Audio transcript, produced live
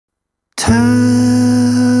Tell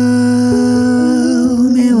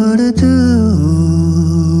me what to do,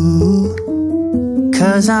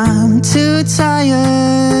 'cause I'm too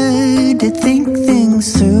tired to think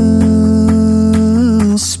things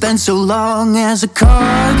through. Spent so long as a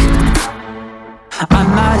cog, I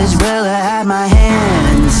might as well have had my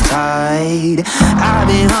hands tied. I've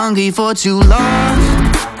been hungry for too long,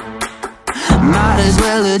 might as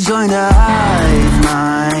well have joined a hive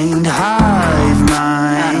mind, hive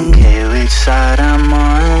mind. I don't care which side I'm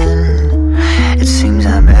on, it seems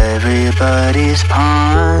I'm everybody's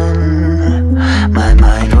pawn. My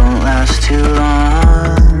mind won't last too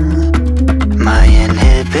long, my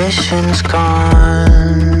inhibition's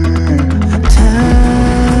gone. Tell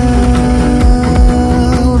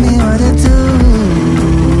me what to do,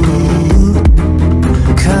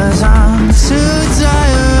 'cause I'm too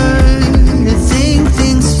tired to think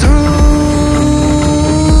things through.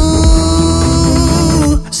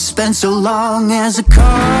 Spent so long as a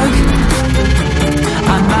cog,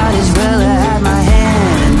 I might as well have had my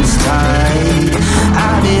hands tied.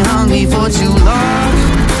 I've been hungry for too long,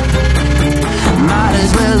 might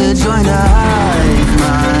as well have joined a